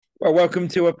Well, welcome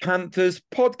to a Panthers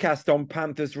podcast on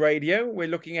Panthers Radio. We're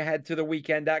looking ahead to the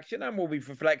weekend action and we'll be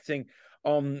reflecting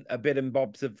on a bit and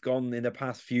bobs have gone in the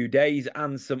past few days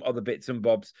and some other bits and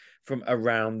bobs from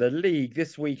around the league.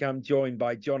 This week, I'm joined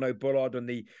by Jono Bullard and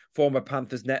the former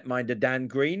Panthers netminder Dan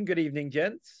Green. Good evening,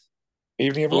 gents.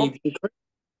 Evening, everyone.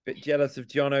 Bit jealous of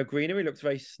Jono Greener. He looks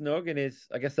very snug in his,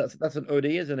 I guess that's an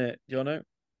hoodie, isn't it, Jono?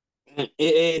 It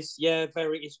is, yeah,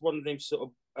 very. It's one of them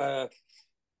sort of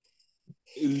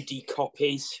Oodie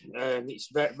copies. It's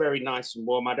very, very nice and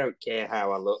warm. I don't care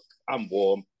how I look. I'm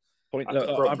warm. I've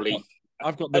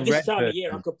got the at this red time version. of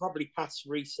year, I could probably pass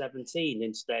 317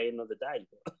 and stay another day.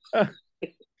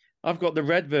 I've got the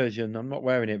red version. I'm not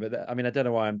wearing it, but I don't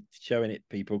know why I'm showing it,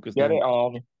 people. Because Get it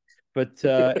on. But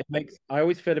it makes. I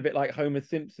always feel a bit like Homer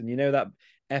Simpson. You know that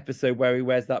episode where he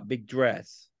wears that big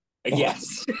dress.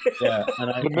 Yes. Yeah,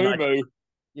 The moo-moo.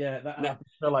 I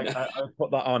feel like I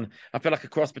put that on. I feel like a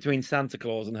cross between Santa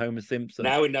Claus and Homer Simpson.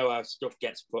 Now we know how stuff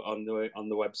gets put on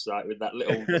the website with that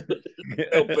little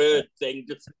little bird thing,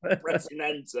 just pressing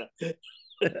enter.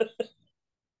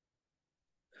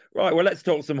 Right, well, let's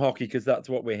talk some hockey because that's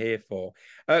what we're here for.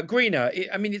 Greener,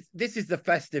 this is the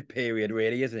festive period,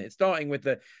 really, isn't it? Starting with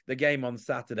the game on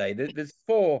Saturday. There's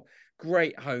four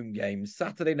great home games.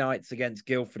 Saturday nights against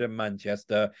Guildford and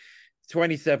Manchester,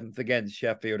 27th against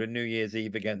Sheffield, and New Year's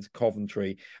Eve against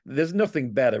Coventry. There's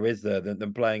nothing better, is there,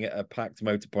 than playing at a packed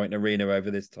Motorpoint arena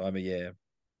over this time of year?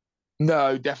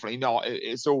 No, definitely not.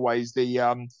 It's always the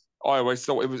I always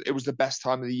thought it was the best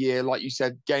time of the year. Like you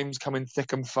said, games coming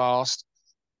thick and fast.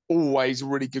 Always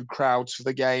really good crowds for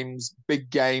the games, big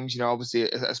games. Obviously,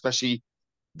 especially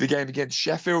the game against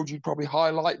Sheffield, you'd probably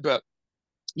highlight. But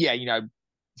yeah,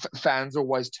 fans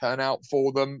always turn out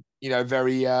for them.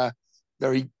 Very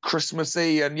very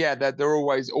Christmassy, and yeah, they're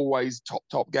always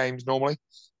top games normally.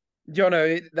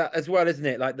 Jono, that as well, isn't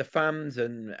it? Like the fans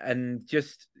and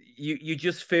just you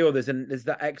just feel there's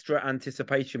that extra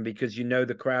anticipation because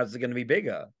the crowds are going to be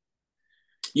bigger.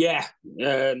 Yeah,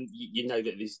 you know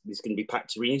that there's going to be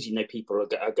packed arenas. People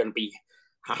are going to be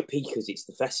happy because it's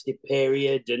the festive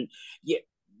period, and yeah,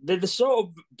 they're the sort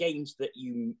of games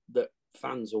that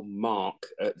fans will mark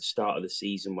at the start of the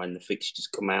season when the fixtures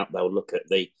come out. They'll look at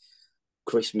the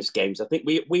Christmas games. I think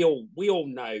we all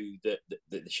know that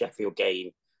the Sheffield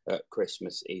game at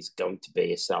Christmas is going to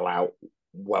be a sellout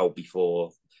well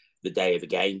before the day of the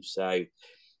game. So.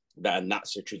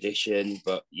 That's a tradition,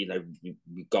 but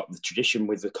we've got the tradition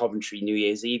with the Coventry New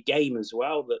Year's Eve game as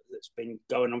well that's been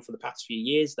going on for the past few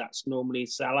years. That's normally a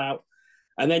sellout,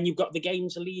 and then you've got the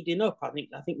games leading up. I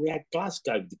think we had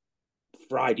Glasgow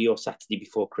Friday or Saturday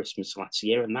before Christmas last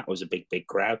year, and that was a big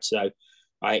crowd. So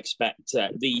I expect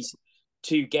these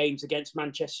two games against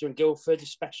Manchester and Guildford,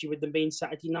 especially with them being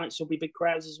Saturday nights, will be big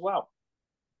crowds as well.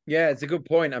 Yeah, it's a good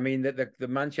point. I mean, the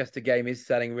Manchester game is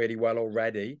selling really well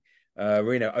already.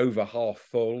 Arena over half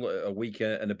full a week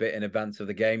and a bit in advance of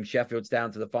the game. Sheffield's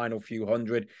down to the final few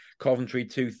hundred. Coventry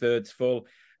 2/3 full,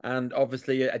 and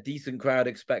obviously a decent crowd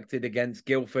expected against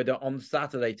Guildford on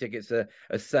Saturday. Tickets are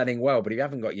selling well, but if you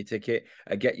haven't got your ticket,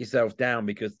 get yourself down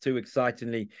because two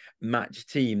excitingly matched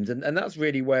teams, and that's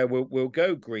really where we'll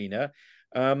go, Greener.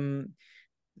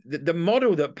 The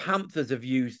model that Panthers have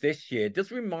used this year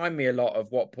does remind me a lot of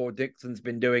what Paul Dixon's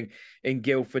been doing in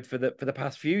Guildford for the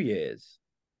past few years.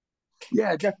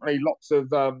 Yeah, definitely. Lots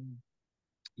of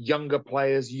younger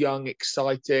players, young,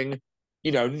 exciting,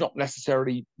 not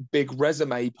necessarily big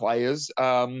resume players,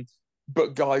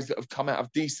 but guys that have come out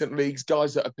of decent leagues,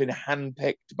 guys that have been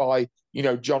handpicked by,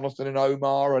 Jonathan and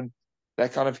Omar, and they're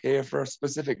kind of here for a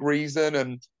specific reason.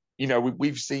 And,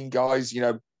 we've seen guys,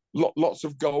 lots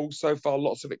of goals so far,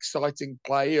 lots of exciting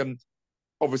play. And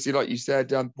obviously, like you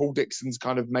said, Paul Dixon's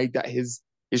kind of made that his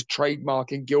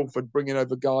trademark in Guildford, bringing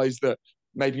over guys that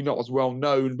maybe not as well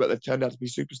known, but they've turned out to be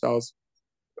superstars.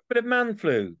 But a man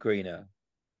flu, Greener.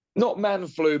 Not man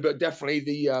flu, but definitely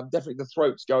the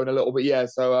throat's going a little bit. Yeah,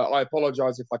 so I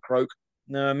apologise if I croak.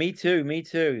 No, me too.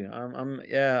 I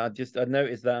noticed that.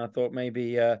 And I thought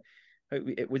maybe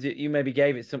you maybe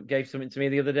gave something to me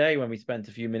the other day when we spent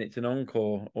a few minutes in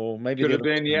Encore, or maybe Could have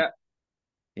been, yeah.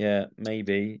 Yeah,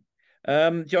 maybe.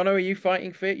 Jono, are you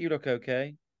fighting fit? You look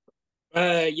okay.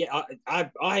 Yeah,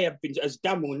 I have been, as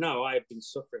Dan will know, I have been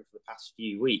suffering for the past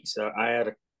few weeks. I had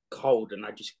a cold and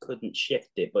I just couldn't shift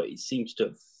it, but it seems to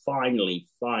have finally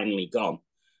gone.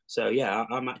 So yeah,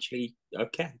 I'm actually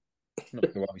okay.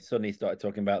 Not sure why we suddenly started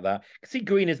talking about that. See,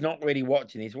 Green is not really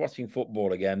watching. He's watching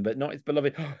football again, but not his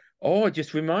beloved. Oh, it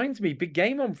just reminds me, big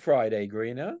game on Friday,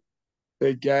 Greener.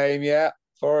 Big game, yeah.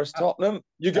 Forest Tottenham.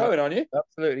 You're going, aren't you?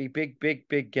 Absolutely,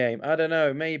 big game. I don't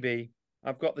know, maybe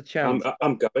I've got the chance.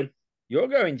 I'm going. You're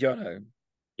going, Jono.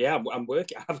 Yeah, I'm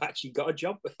working. I've actually got a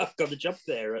job. I've got a job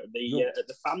there at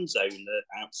the fan zone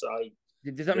outside.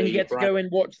 Does that mean you get to go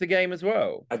and watch the game as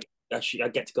well? I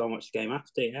get to go and watch the game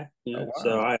after. Yeah. Oh, wow.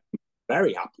 So I'm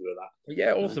very happy with that.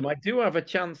 Yeah, awesome. I do have a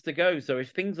chance to go. So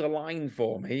if things align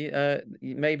for me,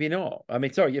 maybe not. I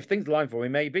mean, sorry, if things align for me,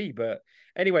 maybe. But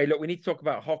anyway, look, we need to talk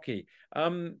about hockey.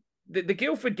 The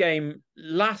Guildford game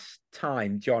last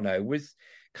time, Jono, was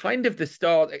kind of the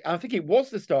start. I think it was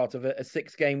the start of a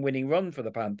 6-game winning run for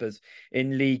the Panthers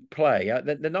in league play.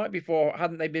 The night before,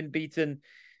 hadn't they been beaten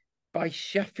by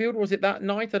Sheffield? Was it that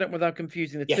night? I don't know without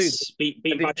confusing the two. Yes, beat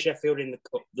by Sheffield in the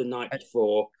cup the night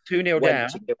before. 2-0 down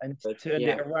and turned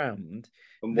it around.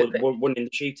 And won in the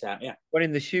shootout, yeah. Won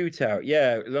in the shootout,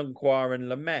 yeah. Lundqvist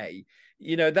and LeMay.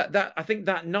 You know, that I think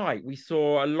that night we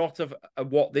saw a lot of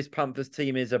what this Panthers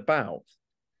team is about.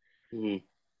 Mm.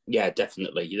 Yeah,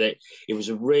 definitely. It was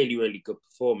a really, really good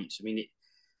performance. I mean,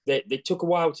 they took a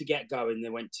while to get going. They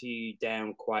went 2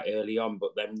 down quite early on,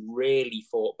 but then really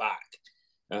fought back,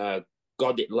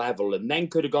 got it level, and then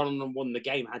could have gone on and won the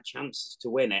game, had chances to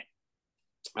win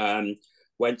it.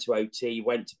 Went to OT,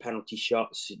 went to penalty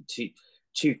shots,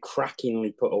 two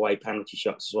crackingly put away penalty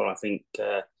shots as well. I think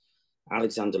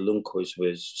Alexander Lundqvist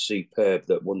was superb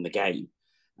that won the game.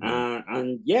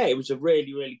 And yeah, it was a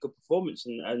really, really good performance.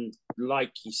 And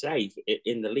like you say,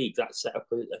 in the league, that set up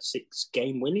a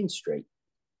 6-game winning streak.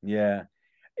 Yeah.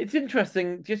 It's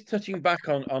interesting, just touching back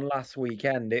on last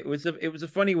weekend. It was a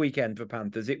funny weekend for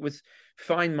Panthers. It was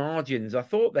fine margins. I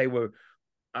thought they were,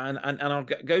 and I'll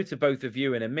go to both of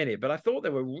you in a minute, but I thought they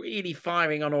were really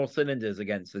firing on all cylinders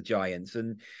against the Giants.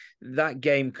 And that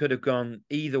game could have gone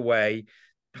either way.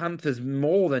 Panthers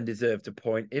more than deserved a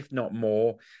point, if not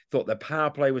more. Thought the power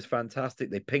play was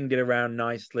fantastic. They pinged it around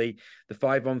nicely. The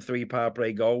 5-on-3 power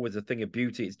play goal was a thing of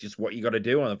beauty. It's just what you got to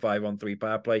do on a 5-on-3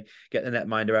 power play. Get the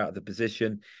netminder out of the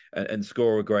position and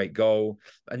score a great goal.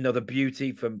 Another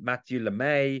beauty for Matthew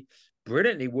LeMay.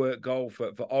 Brilliantly worked goal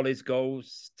for Ollie's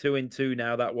goals. 2-2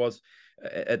 now that was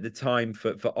at the time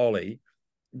for Ollie.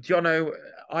 Jono,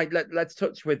 let's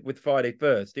touch with Friday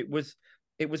first.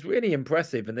 It was really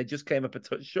impressive, and they just came up a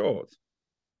touch short.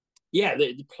 Yeah,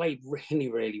 they played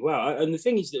really, really well. And the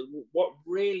thing is that what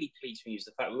really pleased me is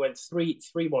the fact we went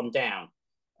 3-1 down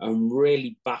and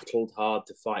really battled hard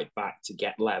to fight back to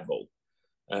get level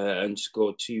and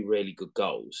scored 2 really good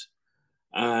goals.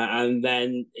 And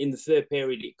then in the third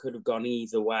period, it could have gone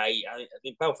either way. I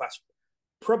think Belfast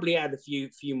probably had a few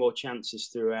more chances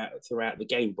throughout the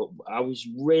game, but I was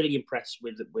really impressed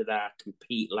with our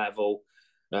compete level.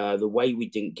 The way we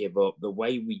didn't give up, the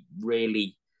way we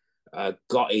really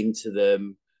got into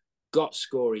them, got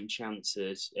scoring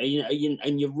chances.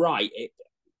 And you're right.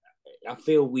 I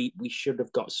feel we should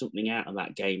have got something out of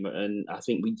that game, and I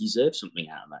think we deserve something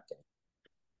out of that game.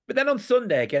 But then on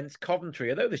Sunday against Coventry,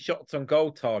 although the shots on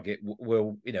goal target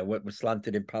were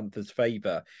slanted in Panthers'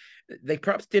 favour, they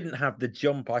perhaps didn't have the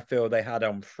jump I feel they had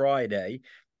on Friday.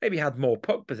 Maybe had more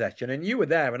puck possession, and you were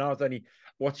there, and I was only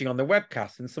watching on the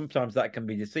webcast, and sometimes that can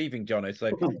be deceiving, Jono. So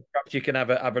perhaps you can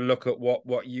have a look at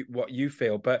what you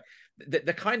feel. But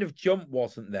the kind of jump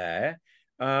wasn't there.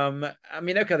 I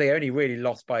mean, okay, they only really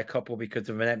lost by a couple because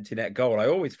of an empty net goal. I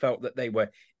always felt that they were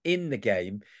in the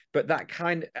game, but that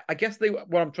I guess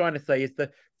what I'm trying to say is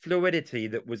the fluidity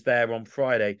that was there on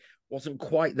Friday wasn't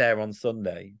quite there on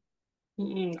Sunday.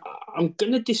 I'm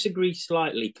going to disagree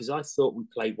slightly because I thought we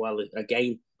played well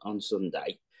again on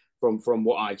Sunday from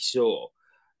what I saw.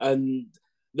 And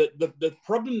the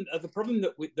problem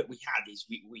that we had is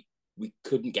we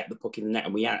couldn't get the puck in the net,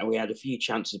 and we had a few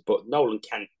chances, but Nolan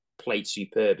Kent played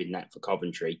superb in net for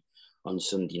Coventry on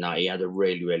Sunday night. He had a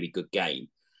really, really good game.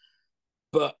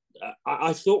 But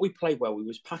I thought we played well. We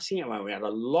was passing it around. We had a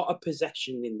lot of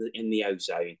possession in the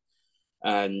O-zone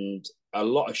and a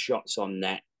lot of shots on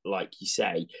net, like you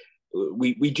say.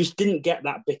 We just didn't get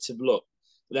that bit of luck.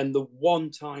 Then the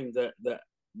one time that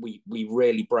we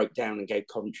really broke down and gave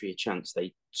Coventry a chance,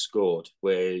 they scored,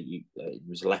 where it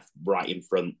was left right in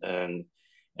front and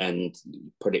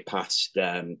put it past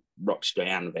Rok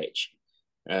Stojanovic.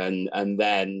 And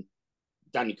then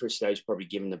Danny Christo's probably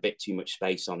given a bit too much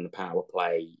space on the power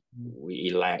play.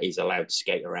 He's allowed to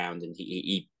skate around, and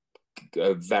he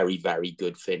a very, very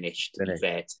good finish, to be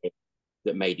fair to him,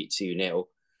 that made it 2-0.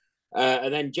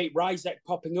 And then Jake Rysek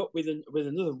popping up with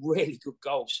another really good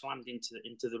goal, slammed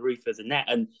into the roof of the net.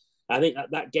 And I think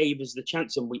that gave us the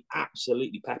chance, and we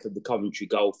absolutely peppered the Coventry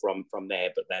goal from there.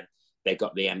 But then they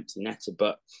got the empty netter.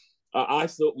 But I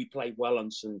thought we played well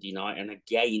on Sunday night, and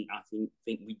again, I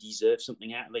think we deserve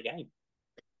something out of the game.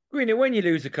 Greeny, when you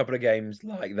lose a couple of games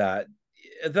like that,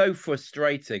 though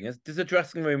frustrating, does the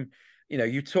dressing room,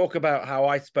 you talk about how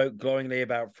I spoke glowingly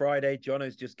about Friday.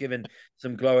 Jono's just given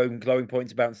some glowing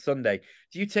points about Sunday.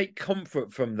 Do you take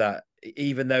comfort from that,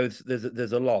 even though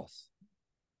there's a loss?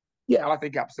 Yeah, I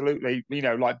think absolutely.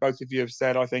 Like both of you have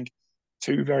said, I think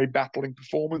two very battling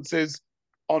performances.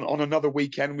 On another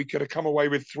weekend, we could have come away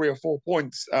with 3 or 4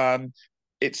 points.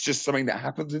 It's just something that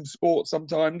happens in sport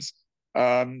sometimes.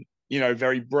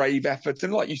 Very brave efforts.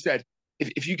 And like you said,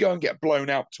 if you go and get blown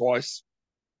out twice,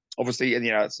 obviously, and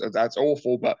that's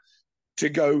awful. But to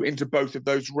go into both of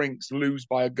those rinks, lose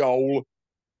by a goal,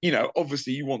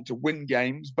 obviously you want to win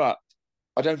games, but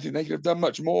I don't think they could have done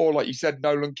much more. Like you said,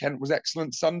 Nolan Kent was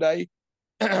excellent Sunday.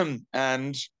 And,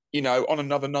 on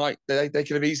another night, they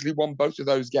could have easily won both of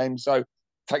those games. So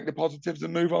take the positives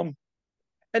and move on.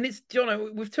 And it's,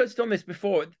 Jono, we've touched on this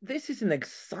before. This is an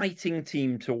exciting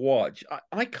team to watch.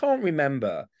 I can't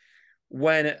remember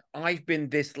when I've been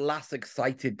this less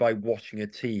excited by watching a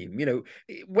team,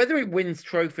 whether it wins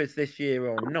trophies this year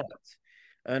or not.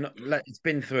 And it's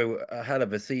been through a hell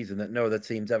of a season that no other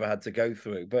team's ever had to go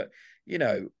through. But,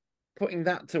 putting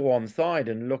that to one side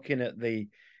and looking at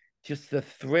just the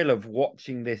thrill of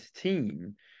watching this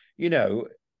team,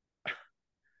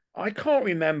 I can't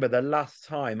remember the last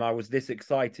time I was this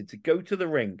excited to go to the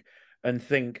rink and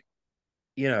think,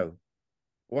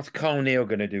 what's Carl Neal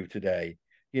going to do today?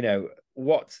 Is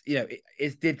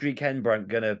Didrik Henbrandt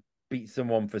going to beat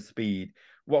someone for speed?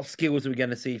 What skills are we going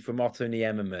to see from Otto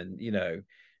Niememann?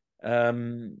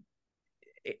 I'm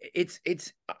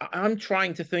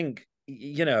trying to think,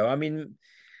 I mean,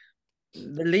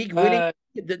 the league winning,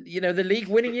 the league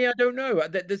winning year, I don't know.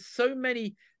 There's so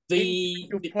many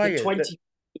players.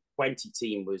 2020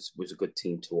 team was a good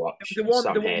team to watch.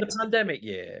 The pandemic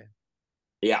year.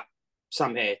 Yeah.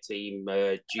 Sam Hare team,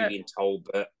 Julian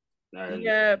Tolbert.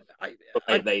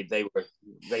 They were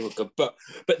good, but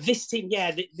this team,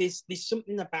 there's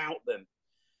something about them.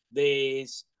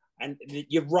 And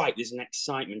you're right. There's an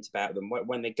excitement about them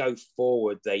when they go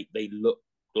forward. They look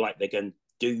like they're going to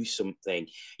do something.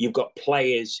 You've got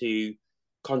players who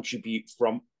contribute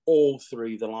from all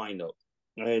through the lineup,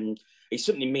 and it's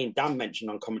something me and Dan mentioned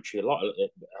on commentary a lot.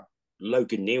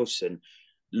 Logan Nielsen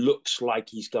looks like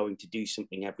he's going to do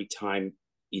something every time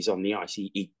he's on the ice.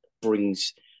 He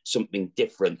brings something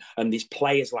different, and there's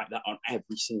players like that on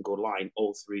every single line,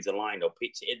 all through the lineup.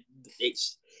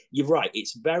 It's you're right.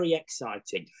 It's very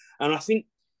exciting, and I think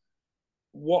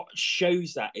what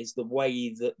shows that is the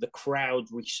way that the crowd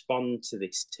respond to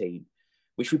this team,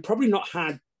 which we've probably not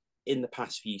had in the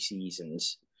past few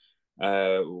seasons,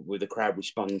 with the crowd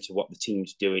responding to what the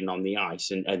team's doing on the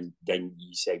ice, and then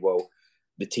you say, well,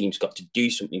 the team's got to do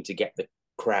something to get the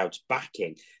crowd's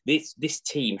backing. This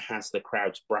team has the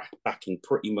crowd's backing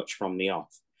pretty much from the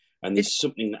off, and there's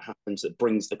something that happens that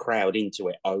brings the crowd into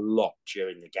it a lot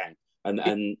during the game,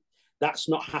 and that's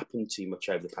not happened too much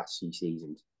over the past few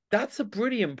seasons. That's a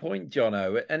brilliant point,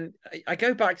 Jono. And I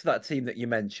go back to that team that you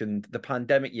mentioned, the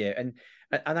pandemic year, and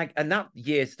that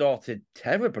year started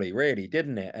terribly, really,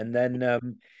 didn't it? And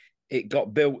then it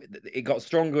got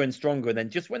stronger and stronger. And then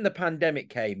just when the pandemic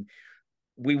came,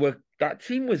 that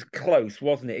team was close,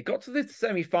 wasn't it? It got to the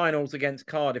semi-finals against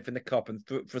Cardiff in the cup and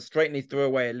frustratingly threw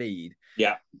away a lead.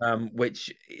 Yeah.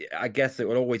 Which I guess it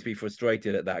will always be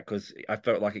frustrated at that, because I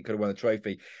felt like it could have won a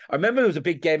trophy. I remember there was a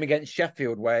big game against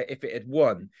Sheffield where if it had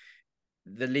won,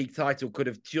 the league title could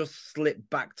have just slipped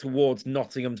back towards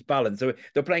Nottingham's balance. So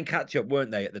they're playing catch up,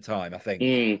 weren't they, at the time, I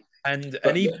think? And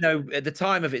even though at the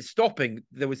time of it stopping,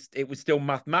 it was still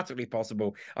mathematically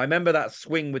possible. I remember that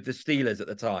swing with the Steelers at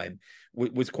the time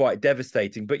was quite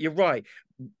devastating. But you're right.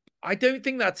 I don't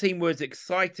think that team was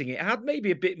exciting. It had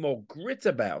maybe a bit more grit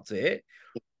about it,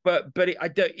 but it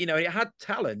had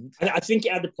talent. I think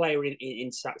it had a player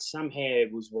in Sam Hare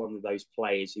was one of those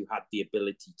players who had the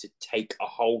ability to take a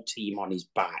whole team on his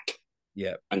back.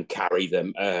 Yeah, and carry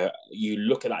them. You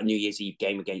look at that New Year's Eve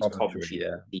game against Coventry,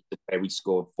 where he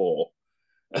scored 4.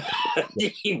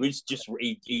 He just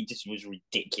was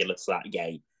ridiculous that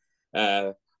game.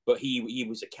 But he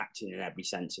was a captain in every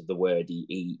sense of the word.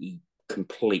 He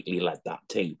completely led that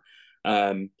team.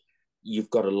 You've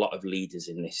got a lot of leaders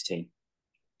in this team.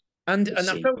 And I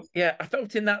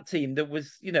felt in that team there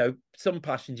was, some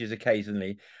passengers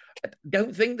occasionally. I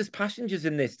don't think there's passengers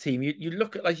in this team. You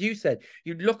look at, as you said,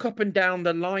 you look up and down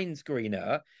the line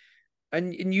screener,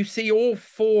 and you see all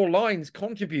 4 lines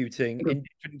contributing in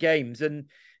different games, and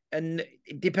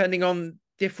depending on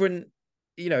different,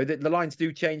 the lines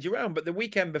do change around. But the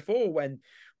weekend before, when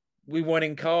we won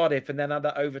in Cardiff and then had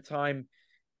that overtime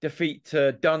defeat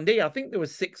to Dundee, I think there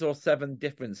was 6 or 7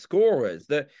 different scorers.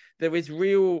 There is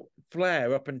real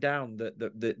flair up and down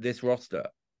this roster.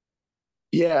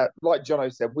 Yeah, like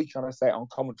Jono said, we kind of say it on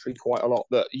commentary quite a lot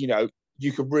that,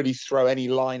 you could really throw any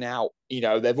line out.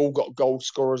 They've all got goal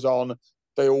scorers on.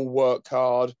 They all work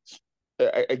hard.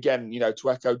 Again,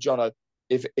 to echo Jono,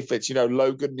 if it's,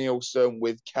 Logan Nielsen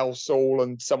with Kelsall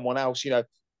and someone else,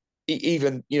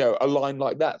 even, a line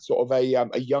like that, sort of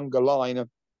a younger line,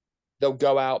 they'll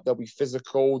go out, they'll be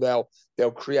physical,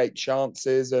 they'll create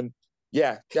chances. And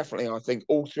yeah, definitely, I think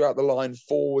all throughout the line,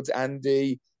 forwards,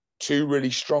 Andy, two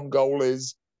really strong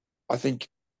goalies. I think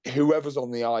whoever's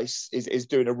on the ice is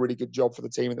doing a really good job for the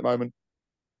team at the moment.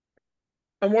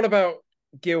 And what about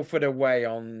Guildford away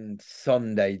on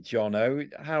Sunday, Jono?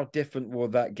 How different will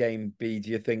that game be,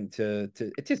 do you think, to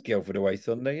it is Guildford away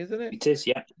Sunday, isn't it? It is,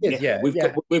 yeah. It is, yeah.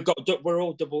 We're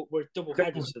double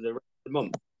headers for the rest of the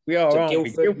month. We are, so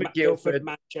aren't we? Guildford,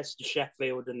 Manchester,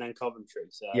 Sheffield, and then Coventry.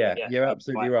 So yeah, you're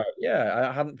absolutely right. Yeah,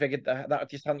 I hadn't figured that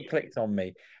just hadn't clicked on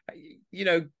me.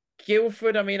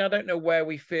 Guildford, I mean, I don't know where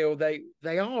we feel they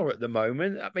are at the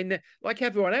moment. I mean, like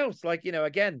everyone else,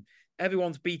 again,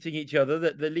 everyone's beating each other.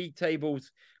 The league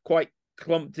table's quite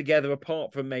clumped together,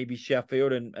 apart from maybe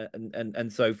Sheffield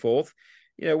and so forth.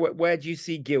 Where do you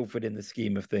see Guildford in the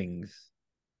scheme of things?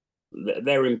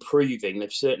 They're improving.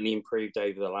 They've certainly improved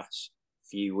over the last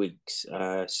few weeks.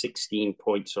 16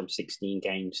 points from 16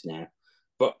 games now,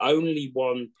 but only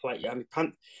one play. I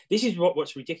mean, this is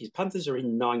what's ridiculous. Panthers are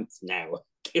in 9th now.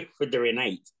 Guildford are in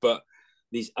 8th, but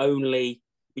there's only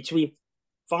between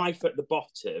 5 at the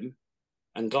bottom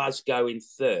and Glasgow in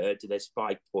 3rd. There's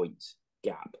 5 points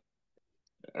gap,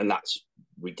 and that's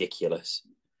ridiculous.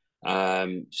 So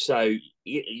a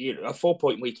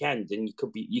 4-point weekend, and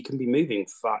you can be moving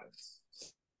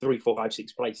 3, 4, 5,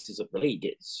 6 places up the league.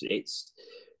 It's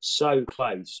so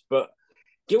close, but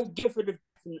Guildford have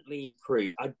definitely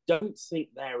improved. I don't think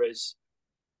they're as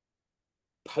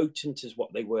potent as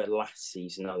what they were last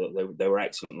season. They were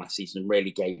excellent last season and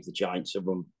really gave the Giants a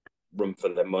run for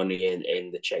their money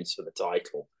in the chase for the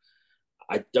title.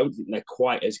 I don't think they're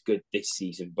quite as good this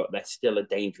season, but they're still a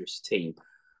dangerous team.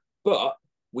 But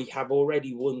we have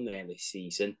already won there this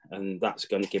season, and that's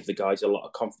going to give the guys a lot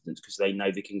of confidence because they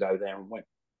know they can go there and win.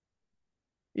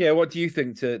 Yeah, what do you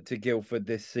think to Guildford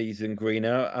this season,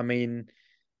 Greener? I mean,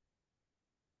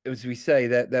 as we say,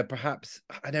 they're perhaps,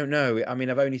 I don't know. I mean,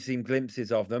 I've only seen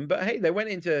glimpses of them, but hey, they went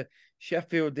into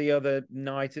Sheffield the other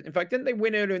night. In fact, didn't they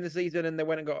win earlier in the season and they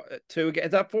went and got 2 again?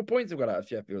 Is that 4 points they've got out of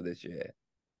Sheffield this year?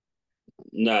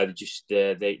 No,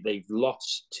 they've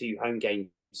lost 2 home games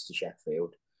to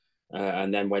Sheffield,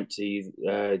 and then went to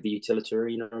the Utility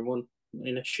Arena and won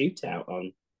in a shootout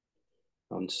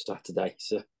on Saturday.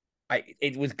 So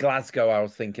it was Glasgow I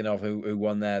was thinking of who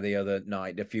won there the other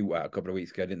night, a couple of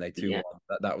weeks ago, didn't they? 2-1.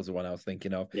 That was the one I was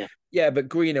thinking of. Yeah, but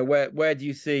Greener, where do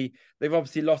you see they've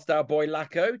obviously lost our boy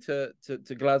Lacko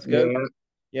to Glasgow?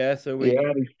 Yeah, so he's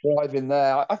thriving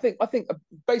there. I think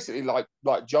basically like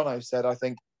Jono said, I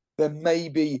think there may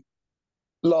be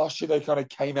last year they kind of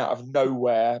came out of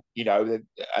nowhere,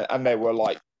 and they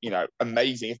were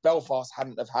amazing. If Belfast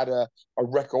hadn't have had a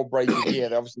record-breaking year,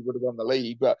 they obviously would have won the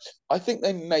league. But I think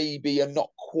they maybe are not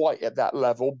quite at that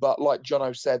level. But like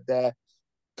Jono said, they're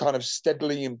kind of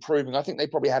steadily improving. I think they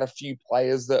probably had a few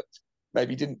players that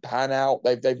maybe didn't pan out.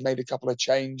 They've made a couple of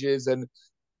changes and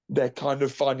they're kind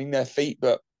of finding their feet.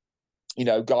 But,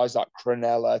 guys like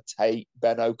Cronella, Tate,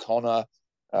 Ben O'Connor,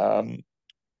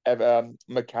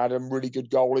 McAdam, really good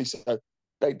goalies. So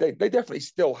they definitely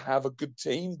still have a good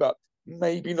team, but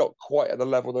maybe not quite at the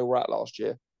level they were at last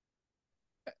year.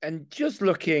 And just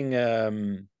looking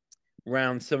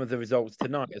around some of the results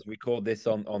tonight, as we called this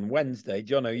on Wednesday,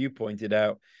 Jono, you pointed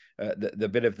out the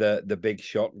bit of the big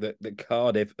shock that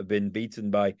Cardiff have been beaten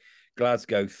by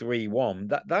Glasgow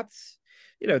 3-1. That's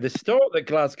the start that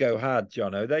Glasgow had,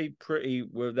 Jono.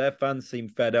 Their fans seem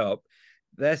fed up.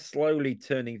 They're slowly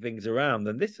turning things around,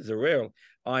 and this is a real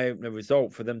eye-opener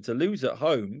result for them to lose at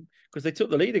home because they took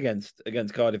the lead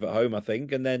against Cardiff at home, I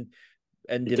think, and then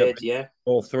ended up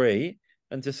 4-3,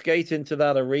 and to skate into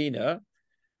that arena,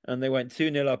 and they went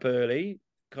 2-0 up early.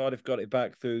 Cardiff got it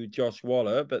back through Josh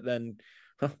Waller, but then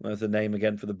there's a name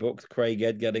again for the books. Craig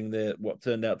Ed getting what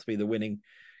turned out to be the winning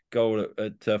goal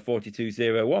at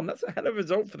 42-0-1. That's a hell of a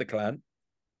result for the Clan.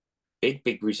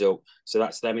 Big result. So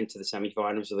that's them into the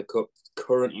semi-finals of the cup.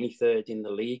 Currently 3rd in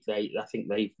the league. I think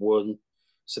they've won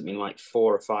something like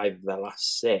 4 or 5 of their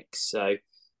last 6. So it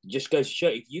just goes to show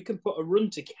if you can put a run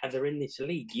together in this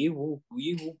league, you will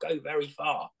go very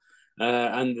far.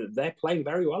 And they're playing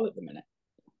very well at the minute.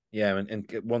 Yeah, and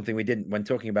one thing we didn't, when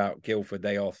talking about Guildford,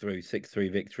 they are through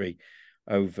 6-3 victory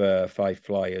over 5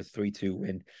 Flyers, 3-2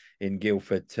 win in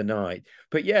Guildford tonight.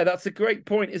 But yeah, that's a great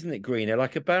point, isn't it, Greener?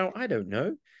 About, I don't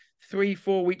know,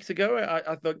 3-4 weeks ago,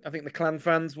 I think the Clan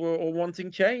fans were all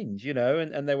wanting change,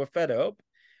 and they were fed up.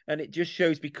 And it just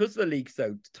shows, because the league's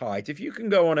so tight, if you can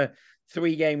go on a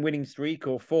 3-game winning streak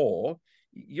or 4,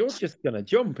 you're just going to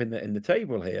jump in the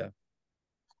table here.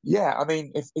 Yeah, I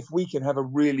mean, if we can have a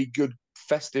really good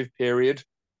festive period,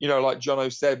 like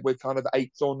Jono said, we're kind of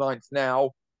 8th or 9th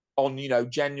now. On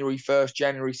January 1st,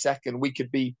 January 2nd, we could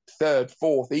be 3rd,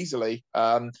 4th easily.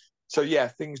 So yeah,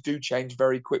 things do change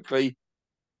very quickly.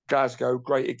 Glasgow,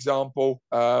 great example.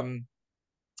 And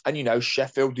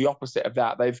Sheffield, the opposite of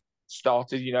that. They've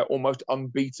started, almost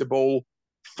unbeatable,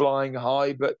 flying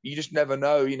high, but you just never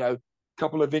know.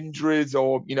 Couple of injuries,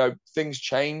 or things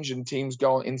change and teams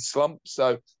go on in slumps.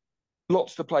 So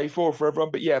lots to play for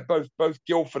everyone. But yeah, both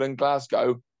Guildford and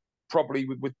Glasgow probably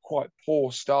with quite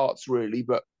poor starts, really,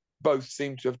 but both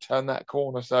seem to have turned that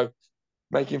corner. So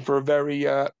making for a very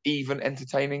even,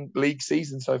 entertaining league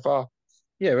season so far.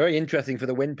 Yeah, very interesting for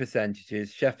the win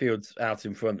percentages. Sheffield's out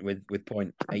in front with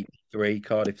 0.83,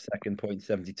 Cardiff second,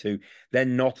 0.72,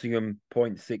 then Nottingham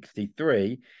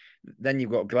 0.63. Then you've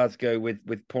got Glasgow with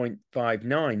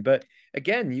 0.59. But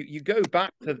again, you go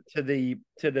back to the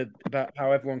about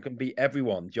how everyone can beat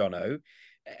everyone, Jono.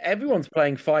 Everyone's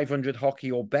playing 500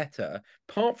 hockey or better,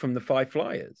 apart from the 5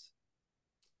 Flyers.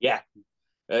 Yeah,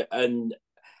 and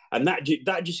that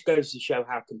just goes to show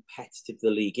how competitive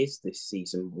the league is this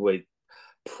season, with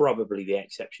probably the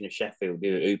exception of Sheffield,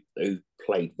 who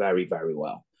played very, very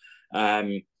well.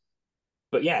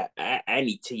 But yeah,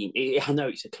 any team, I know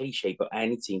it's a cliche, but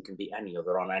any team can beat any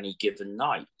other on any given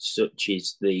night. Such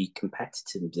is the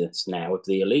competitiveness now of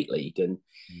the Elite League. And,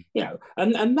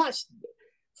 and that's,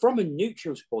 from a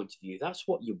neutral's point of view, that's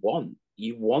what you want.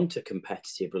 You want a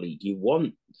competitive league. You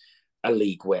want a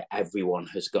league where everyone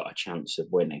has got a chance of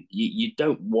winning. You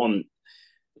don't want,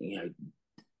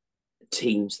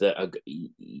 teams that are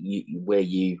where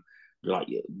you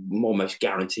almost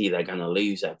guarantee they're going to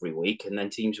lose every week, and then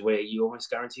teams where you almost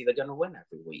guarantee they're going to win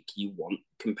every week. You want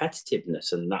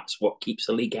competitiveness, and that's what keeps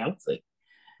the league healthy.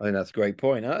 I think that's a great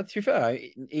point. To be fair,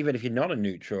 even if you're not a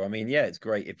neutral, I mean, yeah, it's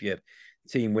great if your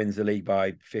team wins the league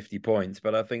by 50 points.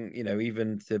 But I think,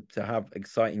 even to have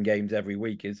exciting games every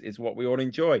week is what we all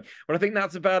enjoy. Well, I think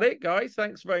that's about it, guys.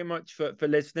 Thanks very much for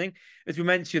listening. As we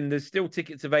mentioned, there's still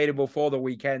tickets available for the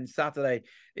weekend. Saturday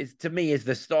is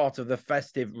the start of the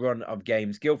festive run of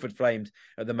games. Guildford Flames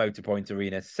at the Motorpoint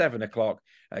Arena, 7:00.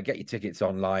 Get your tickets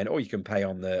online, or you can pay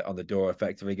on the door.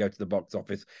 Effectively, go to the box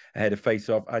office ahead of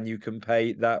face-off, and you can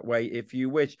pay that way if you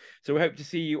wish. So we hope to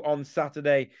see you on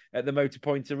Saturday at the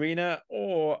Motorpoint Arena,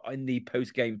 or in the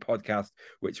post-game podcast,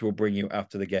 which will bring you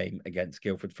after the game against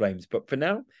Guildford Flames. But for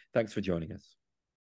now, thanks for joining us.